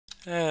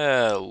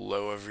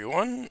Hello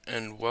everyone,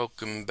 and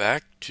welcome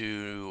back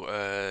to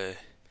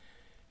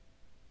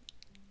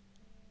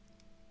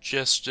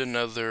just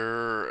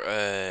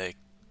another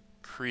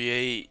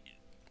create.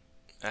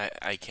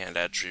 I can't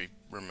actually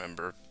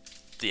remember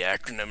the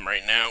acronym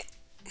right now,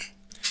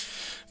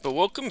 but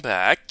welcome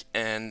back.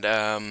 And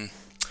I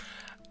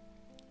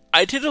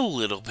did a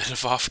little bit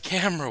of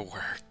off-camera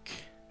work,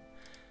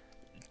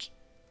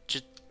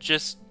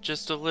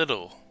 just a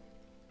little.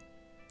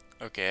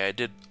 Okay,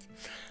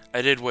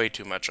 I did way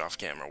too much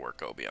off-camera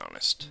work. I'll be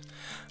honest.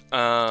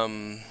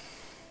 Um.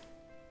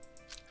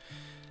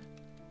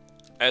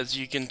 As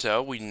you can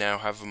tell, we now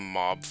have a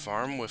mob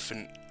farm with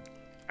an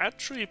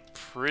actually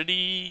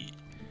pretty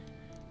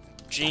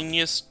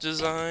genius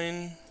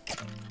design.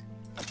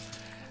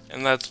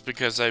 And that's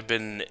because I've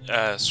been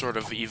sort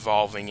of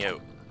evolving it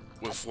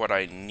with what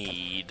I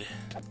need.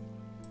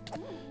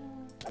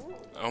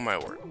 Oh my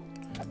word.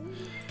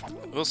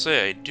 I will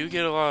say, I do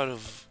get a lot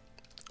of...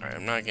 Alright,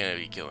 I'm not going to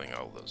be killing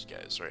all those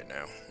guys right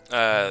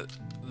now.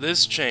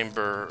 This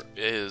chamber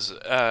is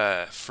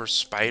for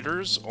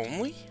spiders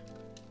only.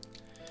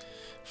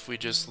 If we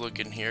just look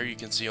in here, you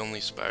can see only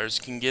spiders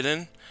can get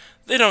in.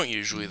 They don't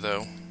usually,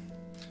 though.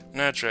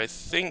 Naturally, I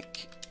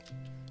think...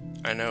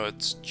 I know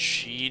it's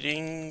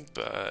cheating,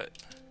 but...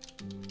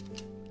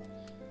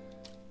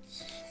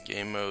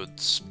 Game mode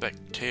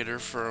spectator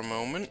for a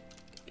moment.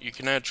 You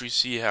can actually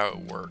see how it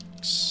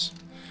works.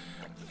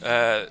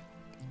 I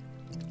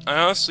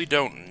honestly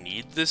don't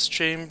need this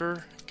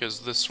chamber,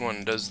 because this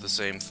one does the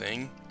same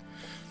thing.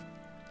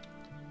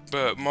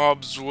 But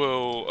mobs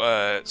will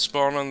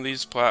spawn on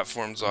these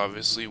platforms,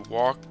 obviously,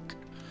 walk...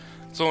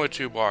 It's only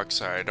 2 blocks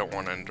high, I don't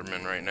want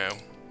Enderman right now.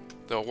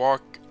 They'll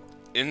walk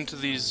into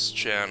these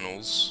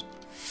channels,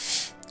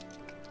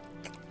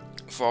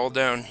 fall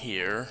down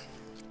here,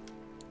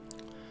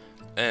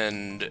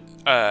 and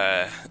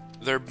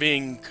they're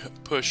being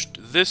pushed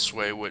this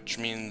way, which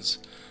means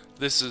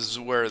this is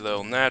where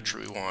they'll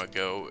naturally want to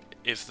go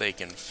if they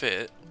can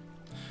fit.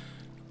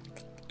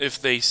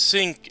 If they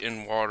sink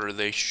in water,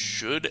 they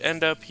should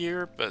end up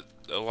here, but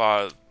a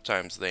lot of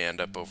times they end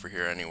up over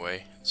here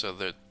anyway, so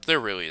there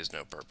really is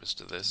no purpose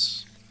to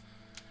this.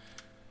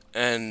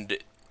 And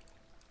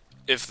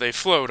if they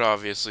float,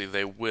 obviously,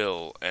 they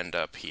will end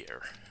up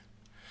here.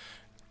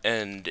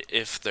 And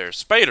if they're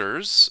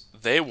spiders,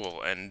 they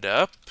will end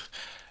up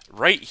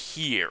right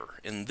here,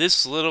 in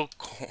this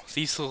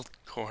these little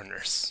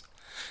corners.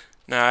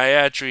 Now, I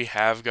actually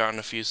have gotten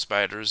a few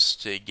spiders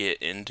to get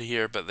into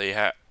here, but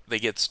they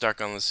get stuck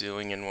on the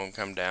ceiling and won't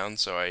come down,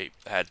 so I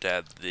had to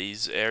add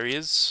these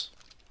areas.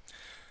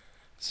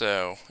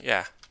 So,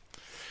 yeah.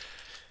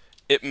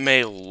 It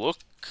may look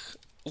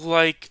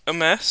like a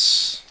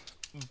mess,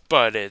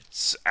 but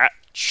it's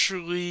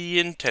actually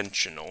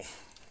intentional.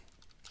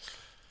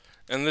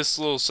 And this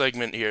little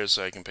segment here is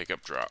so I can pick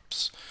up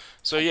drops.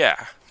 So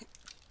yeah,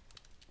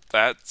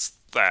 that's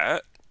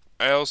that.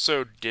 I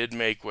also did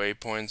make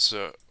waypoints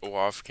so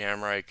off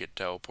camera I could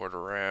teleport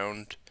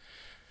around.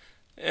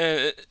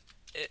 And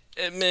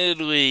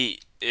admittedly,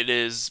 it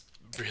is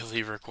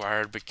really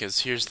required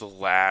because here's the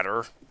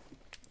ladder.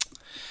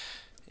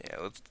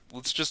 Yeah,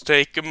 let's just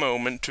take a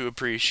moment to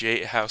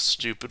appreciate how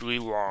stupidly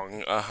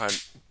long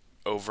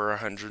over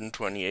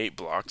 128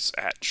 blocks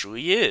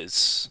actually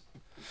is.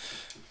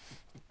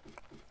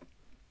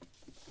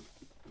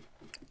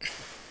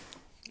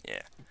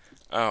 Yeah.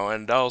 Oh,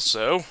 and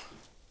also,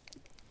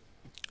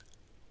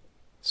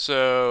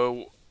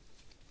 so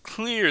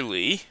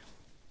clearly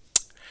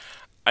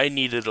I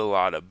needed a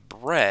lot of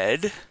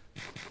bread,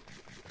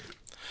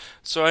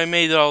 so I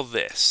made all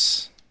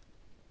this.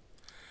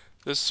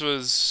 This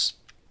was,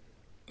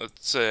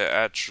 let's say,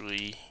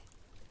 actually,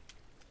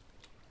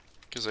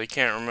 because I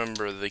can't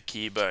remember the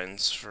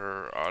keybinds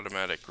for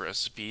automatic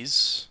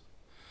recipes.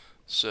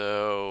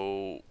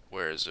 So,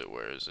 where is it?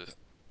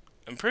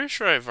 I'm pretty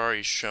sure I've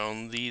already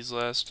shown these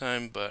last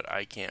time, but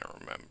I can't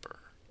remember.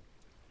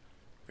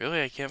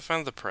 Really? I can't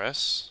find the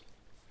press?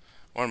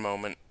 One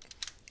moment.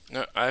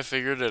 No, I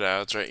figured it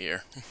out. It's right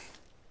here.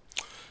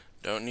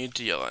 Don't need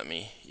to yell at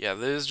me. Yeah,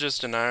 this is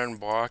just an iron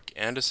block,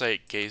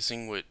 andesite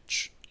casing,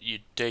 which you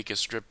take a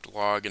stripped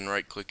log and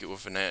right-click it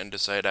with an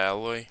andesite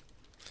alloy.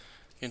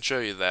 I can show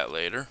you that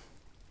later.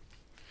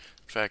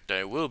 In fact,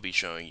 I will be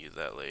showing you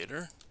that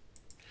later.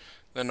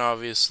 Then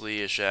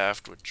obviously a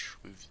shaft, which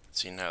we've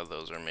seen how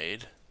those are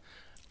made.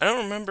 I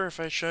don't remember if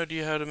I showed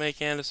you how to make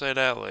andesite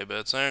alloy, but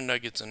it's iron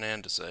nuggets and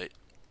andesite.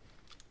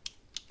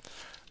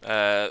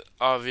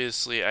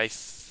 Obviously, I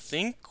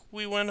think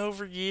we went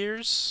over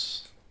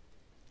gears.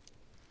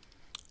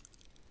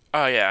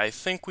 Oh yeah, I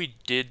think we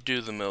did do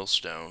the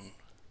millstone.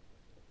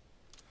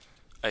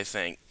 I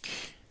think.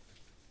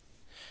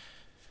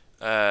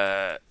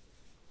 No,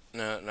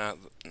 not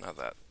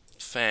that.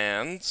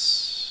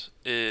 Fans.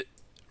 It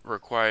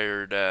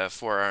required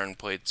 4 iron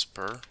plates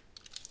per.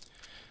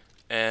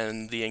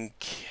 And the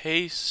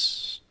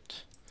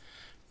encased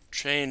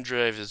chain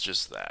drive is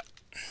just that.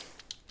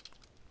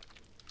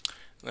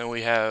 Then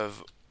we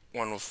have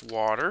one with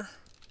water,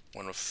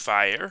 one with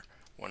fire,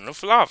 one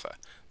with lava.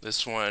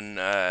 This one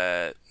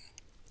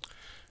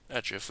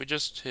Actually, if we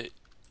just hit...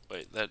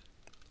 Wait, that...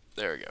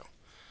 There we go.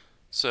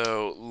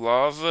 So,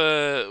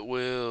 lava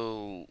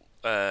will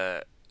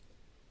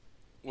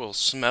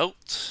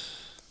smelt.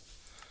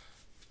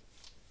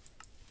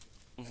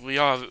 We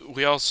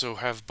also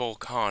have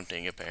bulk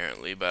haunting,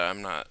 apparently, but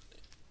I'm not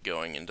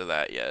going into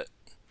that yet.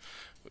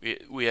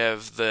 We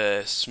have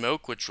the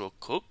smoke, which will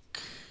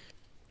cook,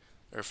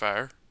 or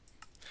fire,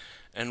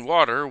 and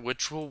water,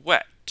 which will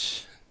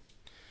wet,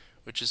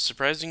 which is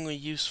surprisingly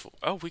useful.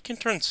 Oh, we can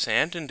turn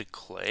sand into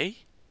clay?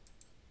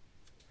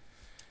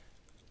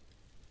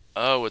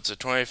 Oh, it's a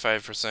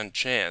 25%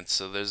 chance,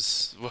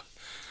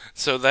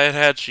 so that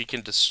actually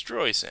can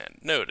destroy sand.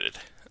 Noted.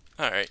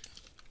 Alright.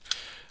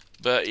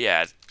 But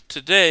yeah,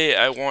 today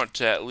I want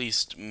to at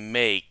least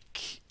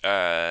make,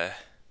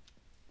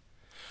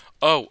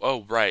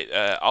 Oh, right.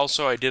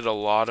 Also, I did a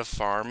lot of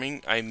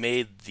farming. I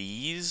made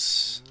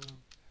these.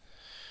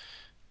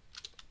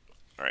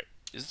 Alright.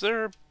 Is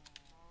there...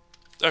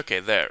 Okay,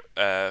 there.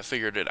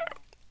 Figured it out.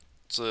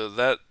 So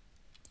that...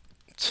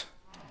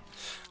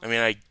 I mean,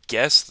 I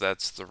guess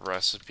that's the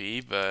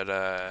recipe, but,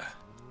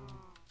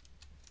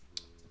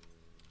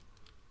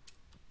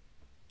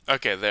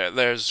 Okay,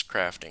 there's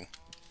crafting.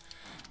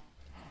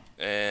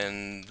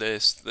 And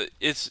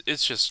it's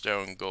just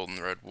stone,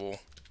 golden red wool.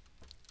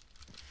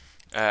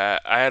 I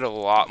had a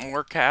lot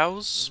more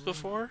cows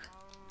before.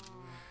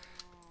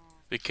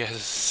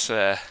 Because,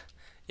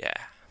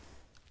 yeah.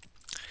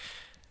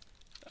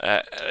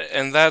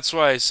 And that's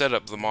why I set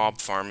up the mob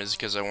farm, is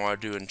because I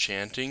want to do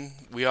enchanting.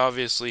 We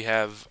obviously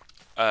have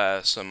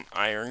some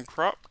iron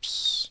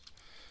crops.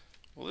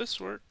 Will this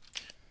work?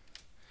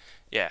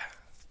 Yeah.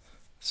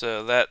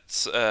 So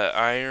that's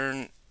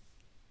iron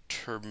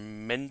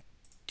termentium,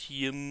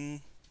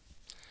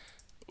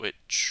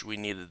 which we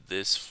needed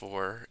this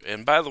for.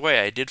 And by the way,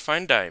 I did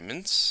find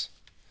diamonds.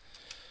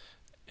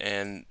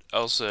 And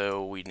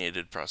also we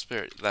needed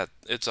prosperity.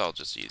 It's all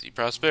just easy.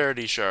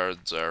 Prosperity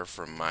shards are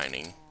from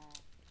mining.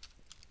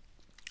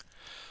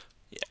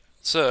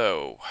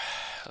 So,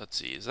 let's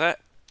see, is that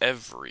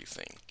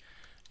everything?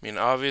 I mean,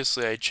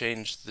 obviously I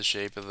changed the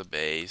shape of the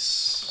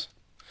base.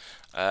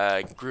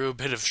 I grew a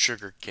bit of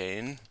sugar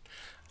cane.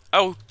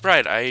 Oh,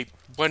 right, I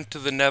went to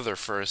the nether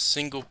for a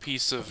single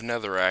piece of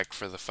netherrack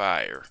for the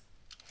fire.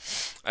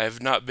 I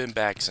have not been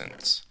back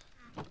since.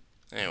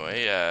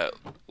 Anyway,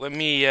 let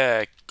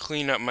me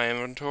clean up my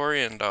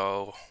inventory and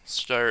I'll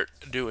start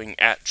doing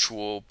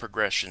actual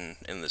progression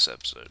in this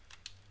episode.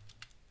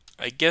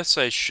 I guess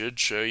I should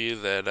show you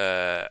that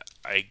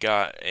I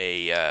got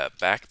a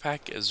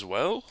backpack as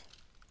well,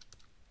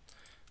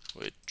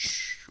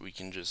 which we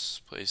can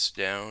just place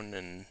down,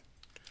 and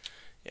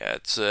yeah,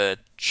 it's a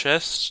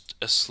chest,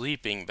 a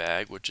sleeping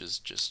bag, which is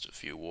just a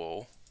few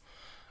wool,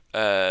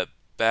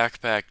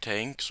 backpack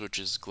tanks, which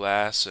is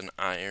glass and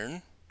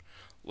iron,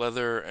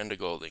 leather, and a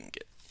gold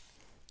ingot.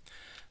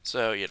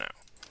 So, you know,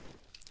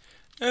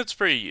 it's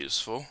pretty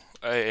useful.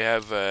 I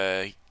have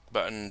a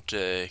button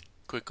to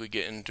quickly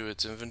get into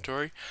its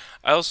inventory.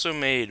 I also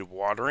made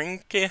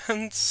watering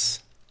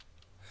cans,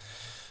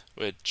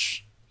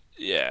 which,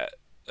 yeah,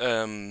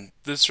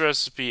 this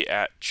recipe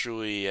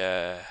actually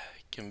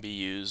can be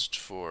used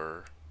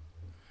for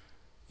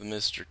the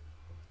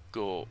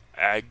mystical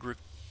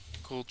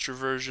agriculture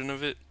version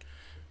of it,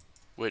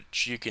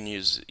 which you can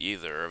use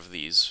either of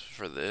these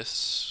for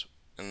this,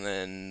 and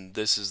then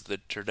this is the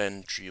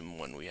terdentrium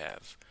one we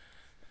have,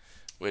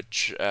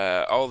 which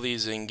all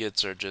these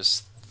ingots are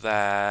just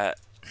that.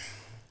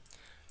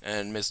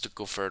 And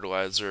mystical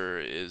fertilizer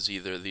is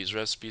either of these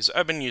recipes.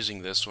 I've been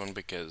using this one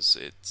because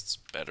it's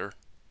better.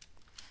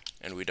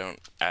 And we don't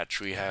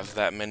actually have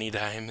that many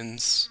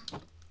diamonds.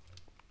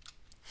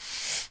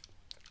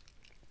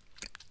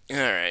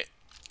 Alright.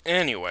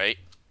 Anyway.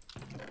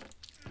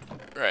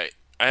 Right.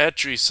 I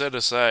actually set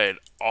aside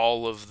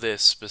all of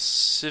this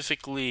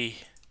specifically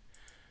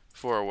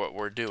for what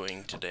we're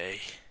doing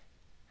today.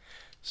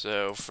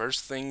 So,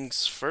 first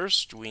things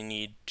first, we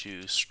need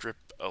to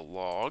strip a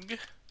log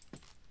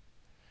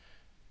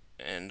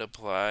and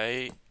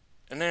apply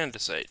an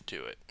andesite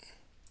to it.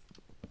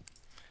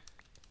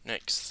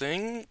 Next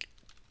thing,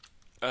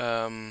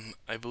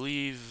 I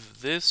believe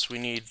we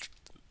need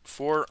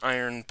 4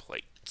 iron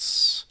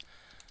plates.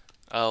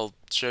 I'll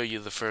show you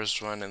the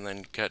first one and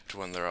then cut to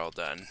when they're all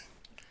done,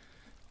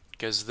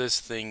 because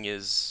this thing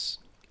is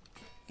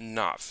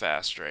not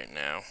fast right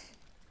now.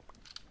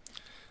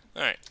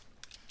 Alright,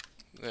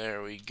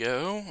 there we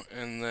go,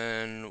 and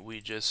then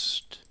we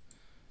just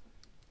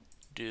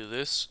do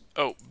this.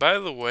 Oh, by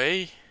the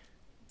way,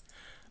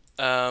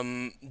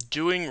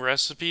 doing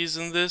recipes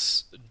in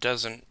this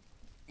doesn't,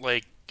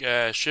 like,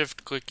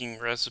 shift clicking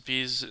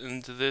recipes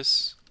into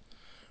this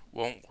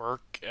won't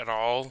work at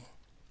all.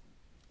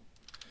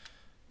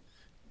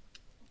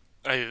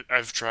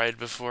 I've tried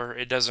before.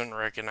 It doesn't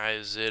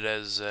recognize it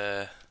as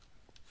a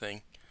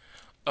thing.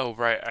 Oh,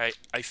 right,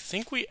 I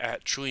think we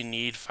actually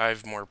need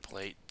 5 more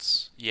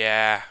plates.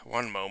 Yeah,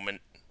 one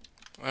moment.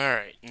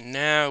 Alright,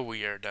 now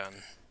we are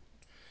done.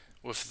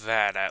 With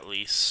that, at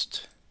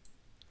least.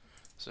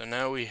 So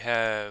now we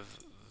have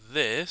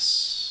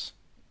this.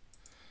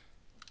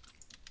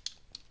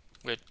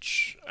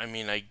 which, I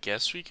mean, I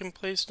guess we can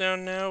place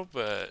down now,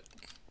 but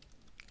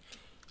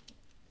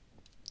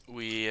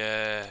we,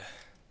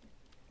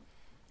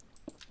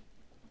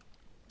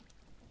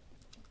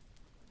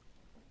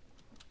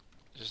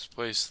 just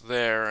place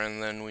there,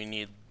 and then we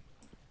need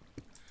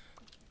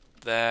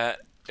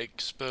that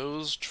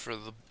exposed for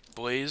the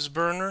blaze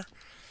burner.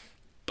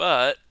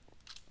 But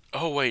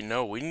oh wait,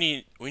 no, we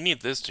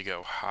need this to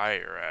go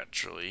higher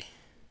actually.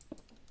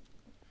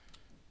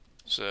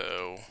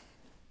 So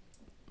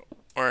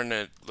we're in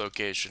a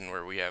location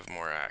where we have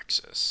more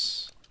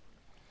access.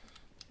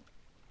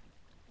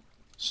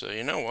 So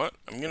you know what?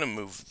 I'm gonna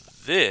move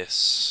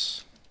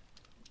this.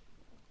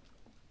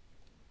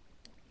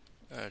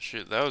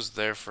 Shoot, that was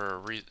there for a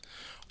reason.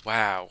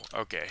 Wow,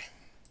 okay.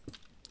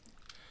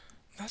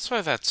 That's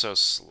why that's so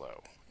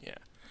slow. Yeah.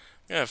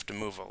 I'm gonna have to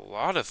move a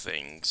lot of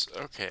things.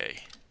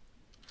 Okay.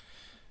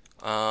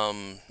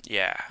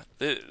 Yeah.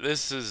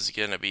 This is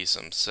gonna be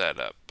some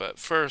setup. But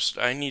first,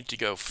 I need to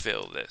go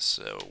fill this.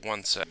 So,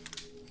 one sec.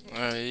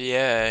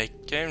 Yeah, I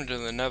came to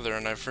the Nether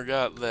and I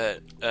forgot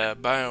that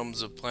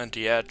Biomes of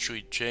Plenty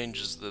actually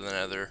changes the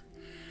Nether.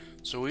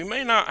 So we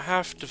may not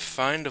have to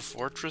find a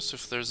fortress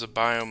if there's a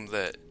biome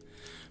that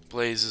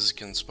blazes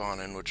can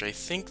spawn in, which I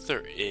think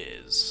there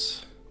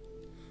is.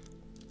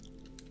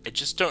 I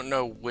just don't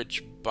know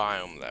which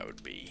biome that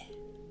would be.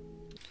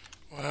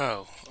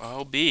 Well,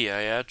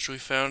 I actually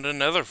found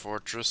another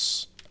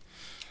fortress.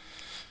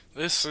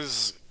 This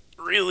is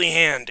really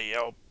handy.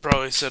 I'll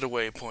probably set a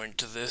waypoint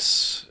to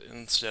this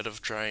instead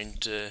of trying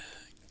to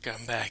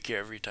come back here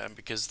every time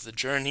because the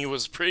journey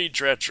was pretty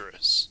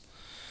treacherous.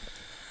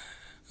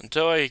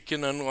 Until I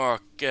can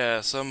unlock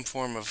some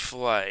form of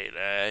flight,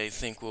 I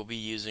think we'll be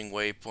using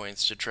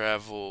waypoints to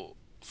travel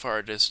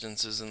far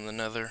distances in the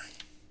Nether.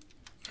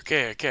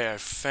 Okay, I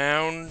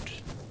found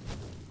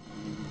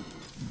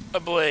a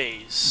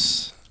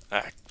blaze.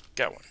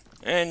 Got one.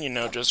 And you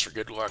know, just for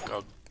good luck,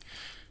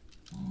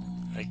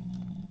 I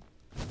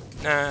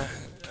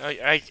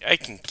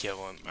can kill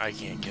him. I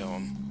can't kill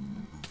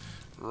him.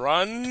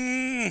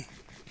 Run!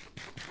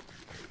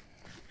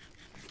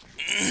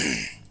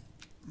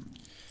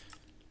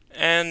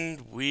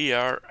 And we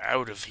are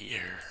out of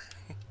here.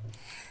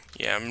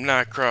 Yeah, I'm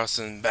not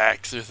crossing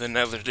back through the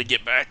Nether to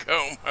get back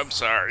home. I'm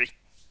sorry.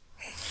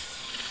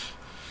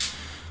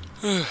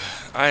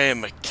 I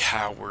am a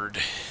coward.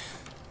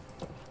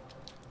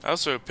 I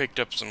also picked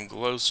up some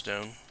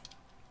glowstone.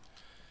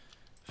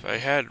 If I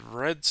had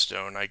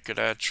redstone, I could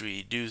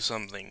actually do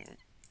something,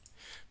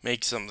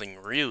 make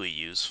something really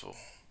useful.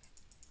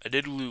 I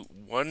did loot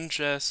one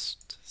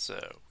chest,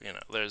 so, you know,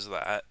 there's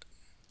that.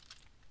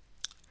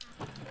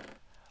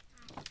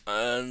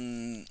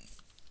 And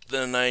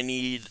then I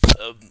need,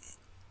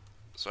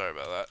 sorry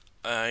about that.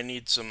 I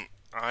need some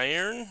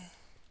iron.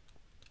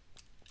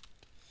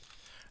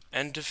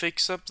 And to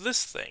fix up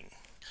this thing,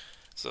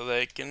 so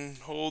that it can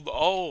hold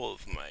all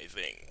of my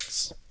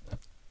things.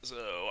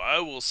 So I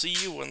will see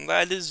you when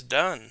that is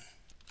done.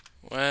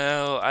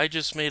 Well, I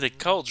just made a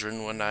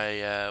cauldron when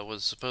I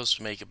was supposed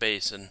to make a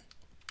basin.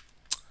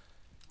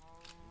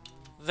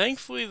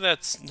 Thankfully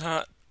that's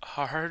not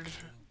hard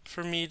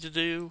for me to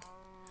do,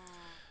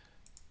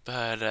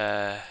 but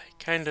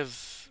kind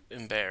of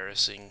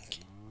embarrassing.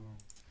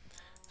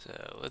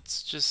 So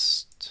let's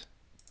just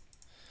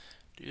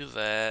do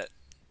that.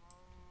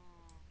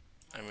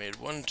 I made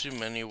one too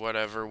many,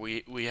 whatever.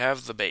 We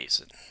have the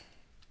basin.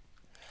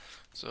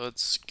 So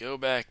let's go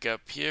back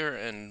up here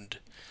and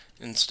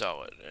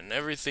install it. And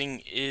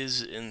everything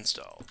is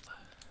installed.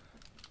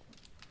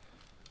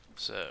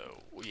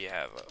 So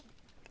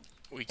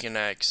we can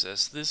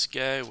access this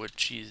guy,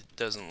 which he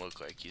doesn't look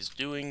like he's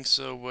doing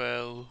so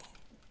well.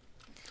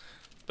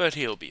 But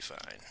he'll be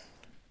fine.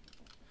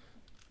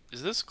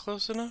 Is this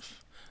close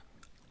enough?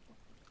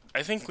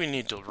 I think we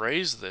need to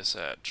raise this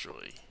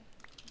actually.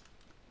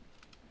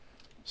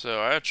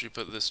 So I actually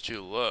put this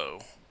too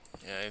low.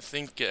 Yeah, I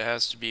think it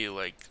has to be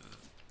like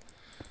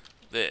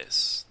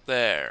this.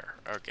 There.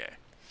 Okay.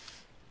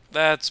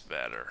 That's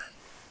better.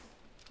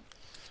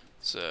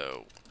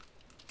 So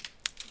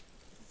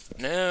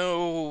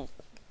now,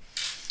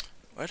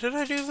 why did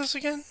I do this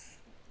again?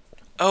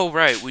 Oh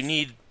right, we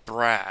need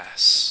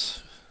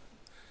brass.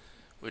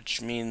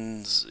 Which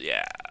means,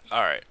 yeah,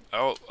 alright,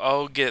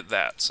 I'll get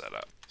that set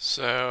up.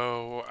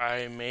 So,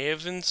 I may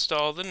have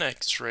installed an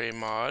X-ray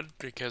mod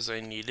because I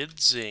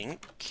needed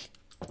zinc.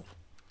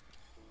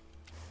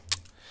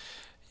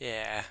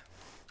 Yeah.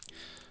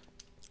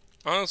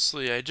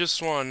 Honestly, I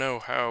just want to know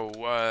how,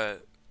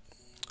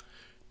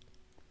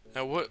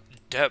 now what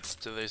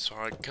depth do they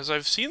spawn? Because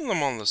I've seen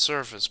them on the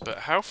surface, but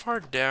how far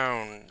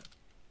down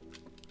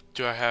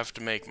do I have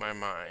to make my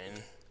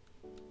mine?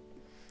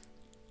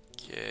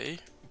 Okay.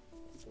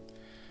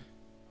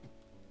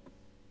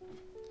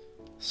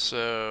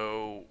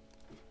 So,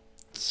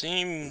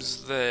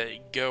 seems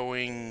that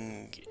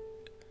going...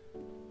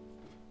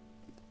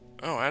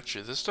 Oh,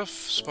 actually, this stuff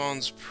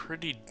spawns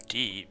pretty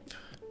deep.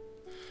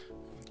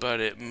 But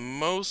it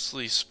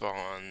mostly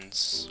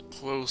spawns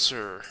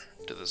closer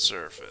to the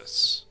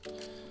surface.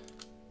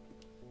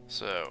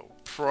 So,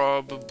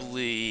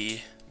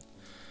 probably,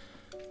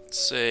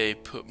 say,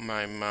 put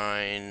my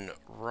mine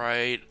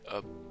right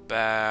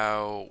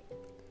about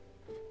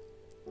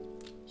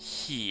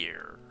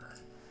here.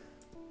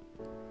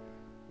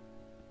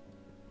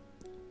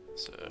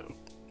 So,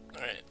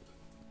 alright.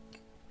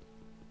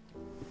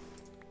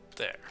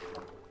 There.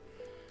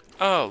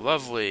 Oh,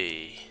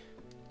 lovely.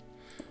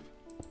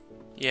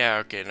 Yeah,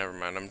 okay, never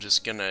mind. I'm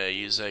just gonna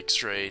use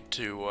X-ray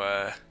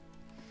to,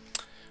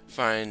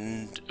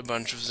 find a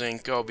bunch of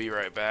zinc. I'll be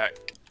right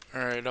back.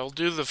 Alright, I'll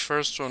do the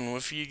first one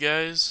with you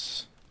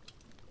guys.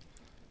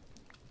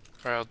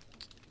 Or I'll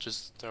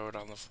just throw it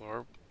on the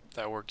floor.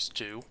 That works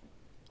too.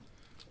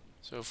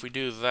 So if we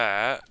do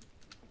that,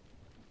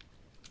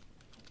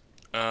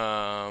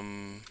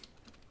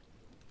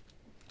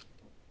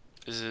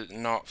 is it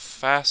not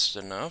fast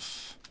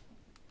enough?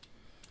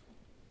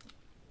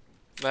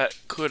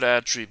 That could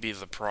actually be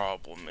the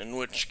problem, in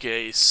which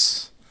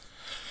case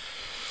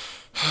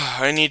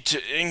I need to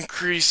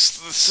increase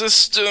the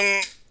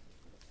system,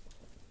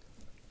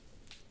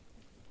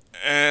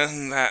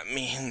 and that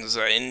means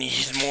I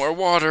need more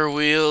water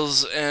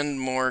wheels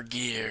and more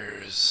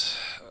gears.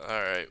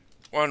 Alright,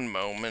 one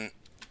moment.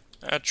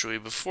 Actually,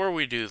 before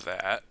we do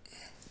that,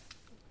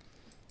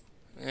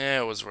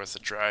 yeah, it was worth a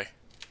try.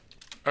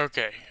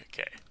 Okay.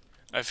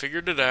 I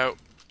figured it out.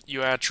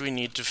 You actually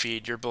need to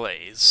feed your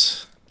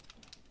blaze.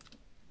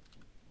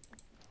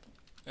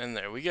 And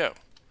there we go.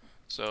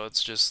 So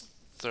let's just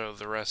throw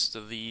the rest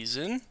of these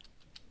in.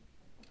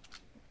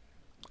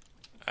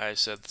 I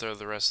said throw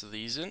the rest of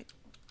these in.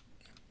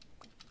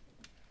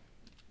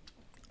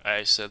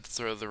 I said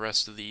throw the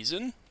rest of these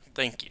in.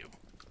 Thank you.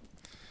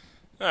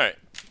 Alright.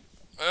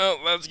 Well,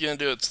 that's gonna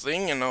do its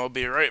thing, and I'll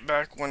be right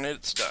back when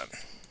it's done.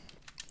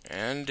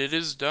 And it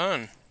is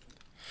done.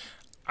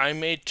 I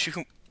made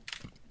too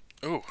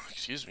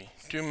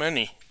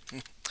many.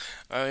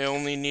 I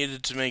only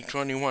needed to make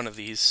 21 of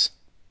these.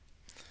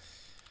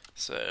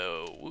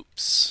 So,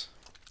 whoops.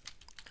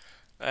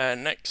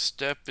 Next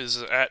step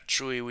is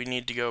actually we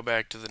need to go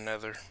back to the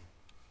nether.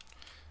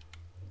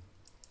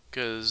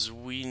 Because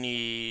we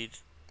need...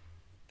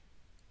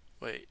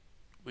 Wait,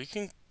 we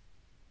can...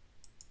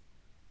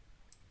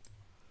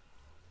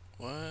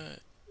 What?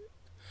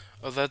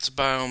 Oh, that's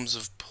biomes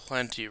of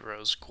plenty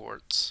rose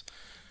quartz.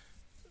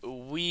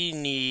 We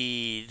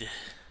need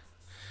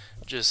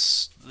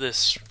just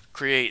this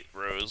create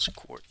rose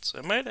quartz.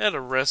 I might add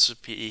a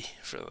recipe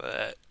for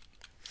that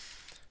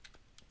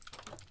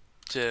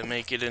to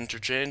make it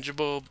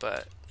interchangeable,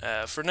 but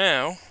for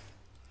now,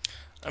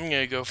 I'm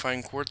gonna go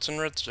find quartz and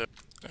redstone.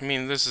 I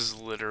mean, this is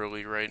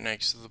literally right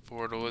next to the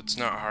portal. It's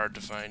not hard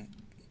to find.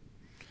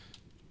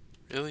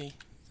 Really?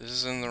 This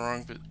is in the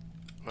wrong bit.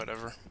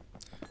 Whatever.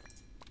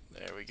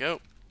 There we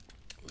go.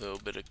 A little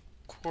bit of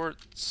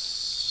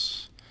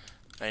quartz.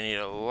 I need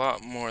a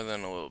lot more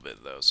than a little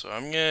bit though, so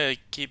I'm gonna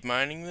keep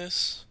mining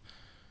this,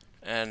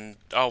 and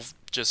I'll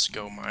just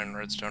go mine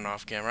redstone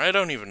off camera. I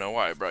don't even know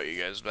why I brought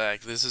you guys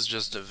back. This is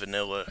just a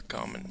vanilla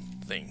common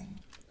thing.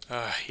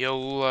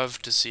 You'll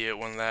love to see it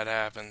when that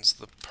happens.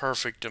 The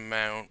perfect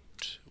amount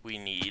we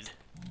need.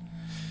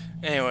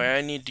 Anyway,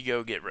 I need to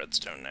go get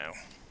redstone now.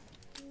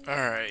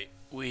 Alright,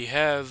 we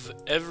have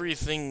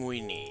everything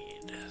we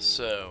need,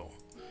 so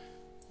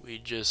we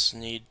just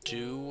need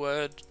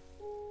to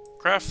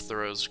craft the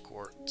rose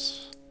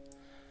quartz.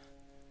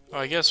 Oh,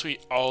 I guess we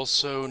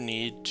also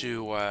need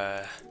to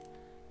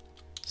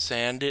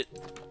sand it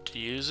to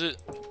use it.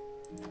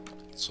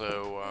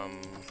 So,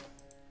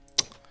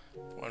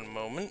 one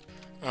moment.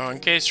 Oh, in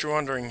case you're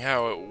wondering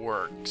how it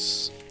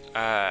works,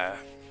 yeah,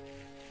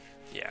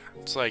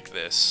 it's like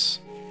this.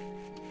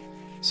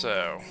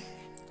 So,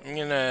 I'm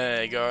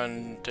gonna go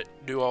and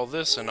do all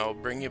this and I'll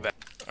bring you back.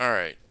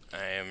 Alright,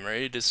 I am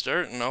ready to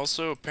start, and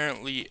also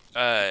apparently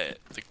the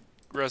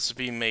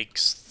recipe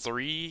makes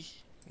 3,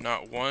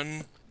 not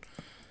 1.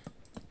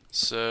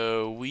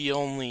 So we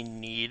only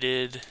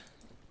needed...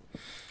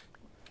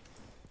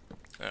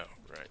 Oh,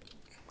 right.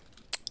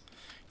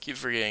 Keep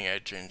forgetting I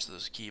changed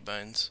those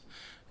keybinds.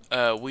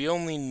 We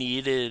only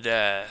needed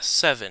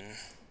 7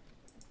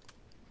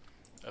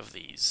 of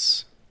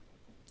these.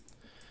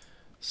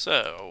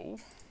 So,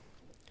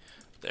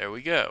 there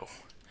we go.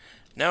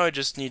 Now I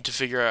just need to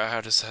figure out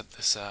how to set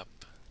this up.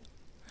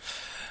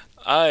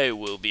 I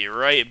will be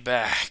right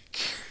back.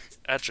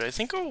 Actually, I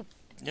think I'm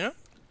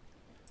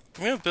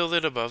gonna build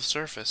it above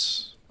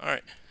surface.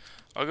 Alright,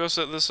 I'll go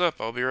set this up.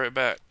 I'll be right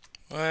back.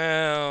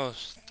 Well,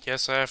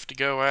 guess I have to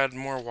go add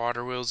more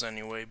water wheels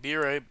anyway. Be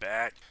right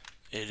back.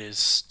 It is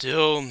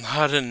still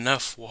not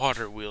enough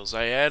water wheels.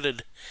 I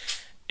added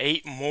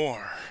 8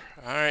 more.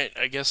 Alright,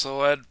 I guess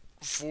I'll add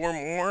 4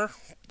 more.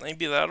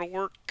 Maybe that'll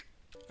work.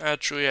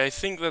 Actually, I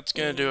think that's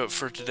gonna do it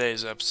for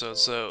today's episode.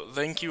 So,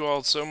 thank you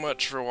all so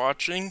much for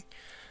watching.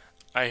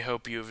 I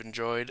hope you've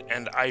enjoyed,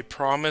 and I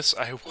promise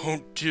I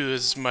won't do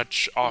as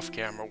much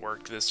off-camera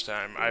work this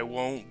time. I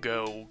won't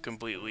go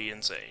completely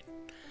insane.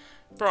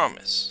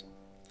 Promise.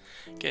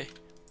 Okay,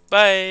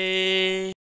 bye!